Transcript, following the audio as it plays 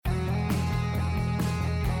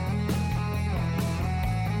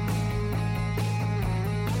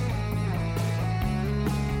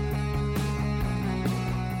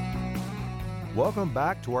Welcome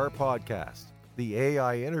back to our podcast, the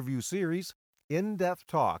AI interview series, In-Depth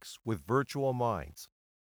Talks with Virtual Minds.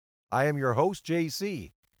 I am your host,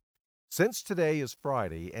 JC. Since today is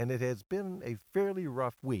Friday and it has been a fairly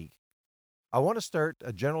rough week, I want to start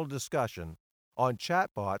a general discussion on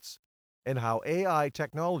chatbots and how AI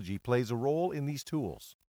technology plays a role in these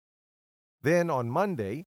tools. Then on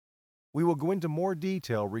Monday, we will go into more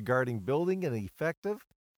detail regarding building an effective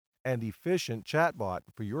and efficient chatbot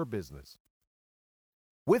for your business.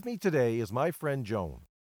 With me today is my friend Joan.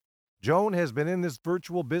 Joan has been in this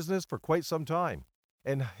virtual business for quite some time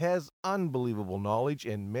and has unbelievable knowledge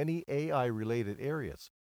in many AI-related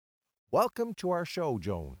areas. Welcome to our show,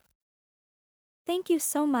 Joan. Thank you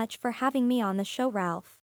so much for having me on the show,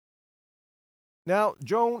 Ralph. Now,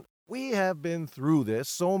 Joan, we have been through this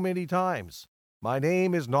so many times. My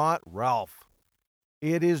name is not Ralph.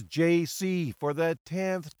 It is JC for the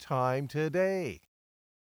 10th time today.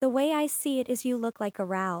 The way I see it is you look like a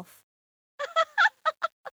Ralph.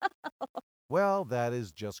 Well, that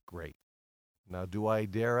is just great. Now, do I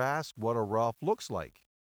dare ask what a Ralph looks like?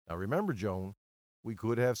 Now, remember, Joan, we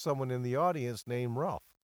could have someone in the audience named Ralph.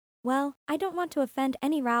 Well, I don't want to offend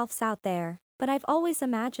any Ralphs out there, but I've always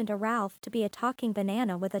imagined a Ralph to be a talking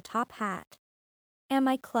banana with a top hat. Am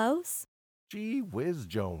I close? Gee whiz,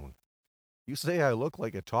 Joan. You say I look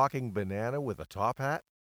like a talking banana with a top hat?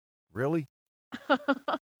 Really?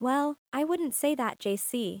 Well, I wouldn't say that,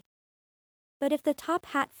 JC. But if the top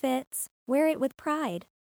hat fits, wear it with pride.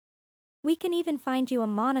 We can even find you a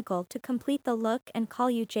monocle to complete the look and call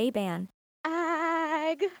you J-Ban.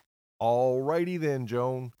 Ag. Alrighty then,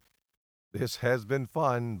 Joan. This has been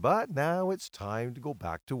fun, but now it's time to go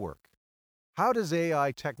back to work. How does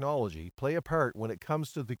AI technology play a part when it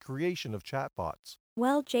comes to the creation of chatbots?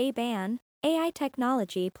 Well, J-Ban, AI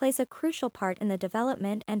technology plays a crucial part in the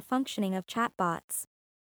development and functioning of chatbots.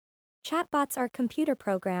 Chatbots are computer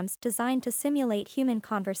programs designed to simulate human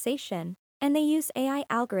conversation, and they use AI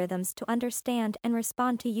algorithms to understand and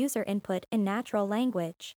respond to user input in natural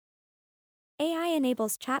language. AI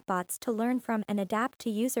enables chatbots to learn from and adapt to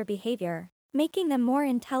user behavior, making them more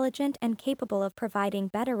intelligent and capable of providing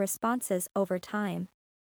better responses over time.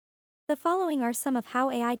 The following are some of how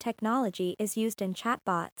AI technology is used in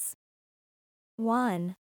chatbots.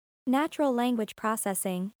 1. Natural language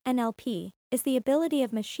processing, NLP, is the ability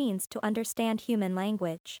of machines to understand human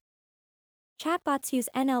language. Chatbots use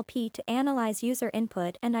NLP to analyze user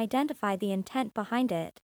input and identify the intent behind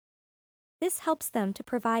it. This helps them to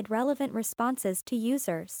provide relevant responses to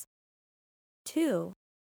users. 2.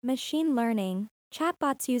 Machine learning.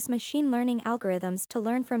 Chatbots use machine learning algorithms to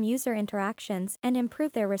learn from user interactions and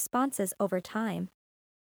improve their responses over time.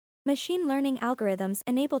 Machine learning algorithms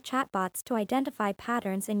enable chatbots to identify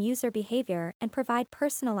patterns in user behavior and provide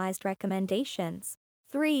personalized recommendations.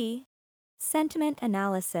 3. Sentiment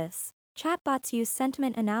analysis. Chatbots use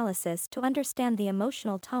sentiment analysis to understand the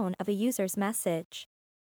emotional tone of a user's message.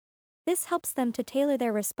 This helps them to tailor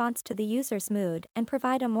their response to the user's mood and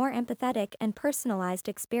provide a more empathetic and personalized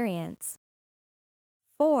experience.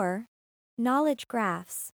 4. Knowledge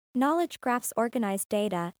graphs. Knowledge graphs organize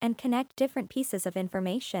data and connect different pieces of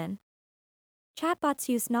information. Chatbots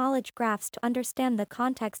use knowledge graphs to understand the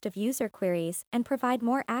context of user queries and provide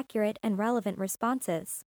more accurate and relevant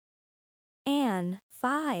responses. And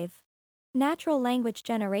 5. Natural language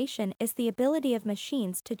generation is the ability of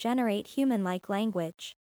machines to generate human-like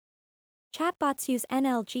language. Chatbots use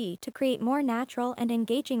NLG to create more natural and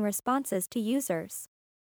engaging responses to users.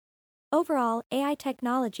 Overall, AI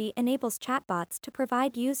technology enables chatbots to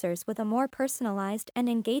provide users with a more personalized and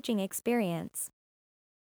engaging experience.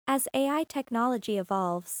 As AI technology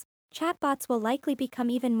evolves, chatbots will likely become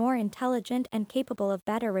even more intelligent and capable of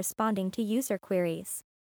better responding to user queries.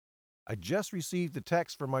 I just received a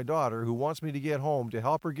text from my daughter who wants me to get home to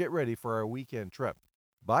help her get ready for our weekend trip.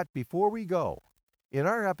 But before we go, in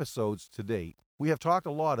our episodes to date, we have talked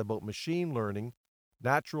a lot about machine learning,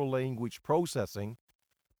 natural language processing,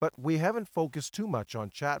 but we haven't focused too much on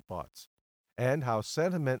chatbots and how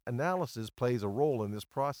sentiment analysis plays a role in this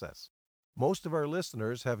process. Most of our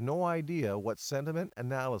listeners have no idea what sentiment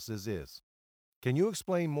analysis is. Can you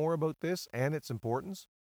explain more about this and its importance?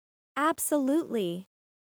 Absolutely.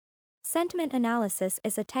 Sentiment analysis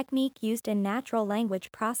is a technique used in natural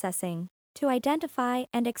language processing to identify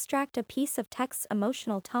and extract a piece of text's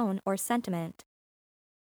emotional tone or sentiment.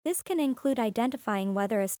 This can include identifying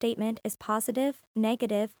whether a statement is positive,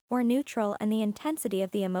 negative, or neutral and the intensity of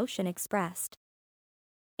the emotion expressed.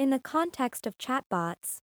 In the context of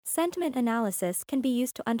chatbots, sentiment analysis can be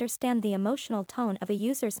used to understand the emotional tone of a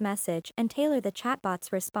user's message and tailor the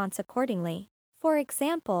chatbot's response accordingly. For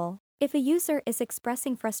example, If a user is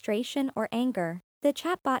expressing frustration or anger, the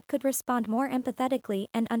chatbot could respond more empathetically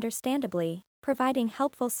and understandably, providing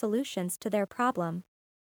helpful solutions to their problem.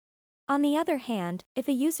 On the other hand, if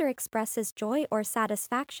a user expresses joy or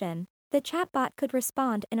satisfaction, the chatbot could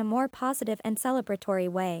respond in a more positive and celebratory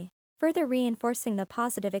way, further reinforcing the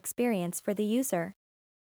positive experience for the user.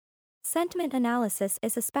 Sentiment analysis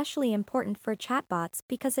is especially important for chatbots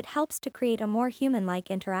because it helps to create a more human-like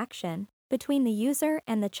interaction between the user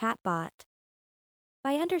and the chatbot.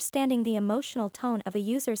 By understanding the emotional tone of a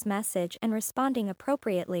user's message and responding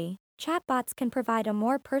appropriately, chatbots can provide a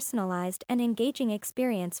more personalized and engaging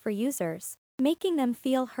experience for users, making them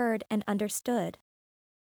feel heard and understood.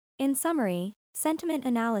 In summary, sentiment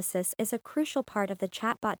analysis is a crucial part of the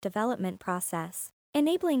chatbot development process,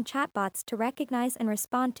 enabling chatbots to recognize and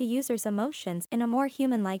respond to users' emotions in a more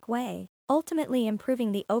human-like way, ultimately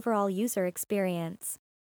improving the overall user experience.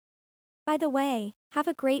 By the way, have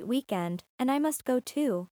a great weekend, and I must go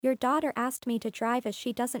too. Your daughter asked me to drive as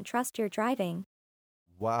she doesn't trust your driving.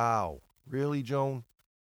 Wow, really, Joan?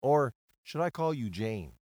 Or should I call you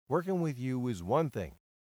Jane? Working with you is one thing,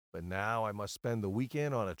 but now I must spend the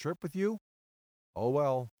weekend on a trip with you? Oh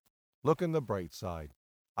well, look on the bright side.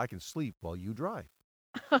 I can sleep while you drive.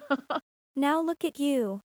 Now look at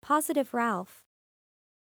you, positive Ralph.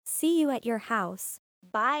 See you at your house.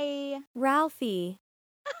 Bye. Ralphie.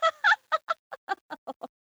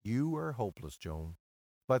 You are hopeless, Joan.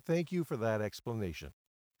 But thank you for that explanation.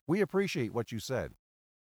 We appreciate what you said.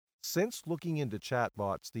 Since looking into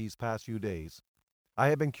chatbots these past few days, I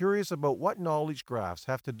have been curious about what knowledge graphs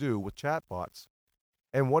have to do with chatbots,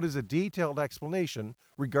 and what is a detailed explanation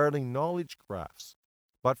regarding knowledge graphs.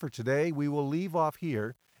 But for today, we will leave off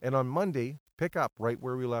here, and on Monday, pick up right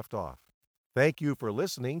where we left off. Thank you for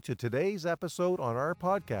listening to today's episode on our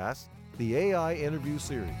podcast, the AI Interview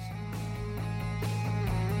Series.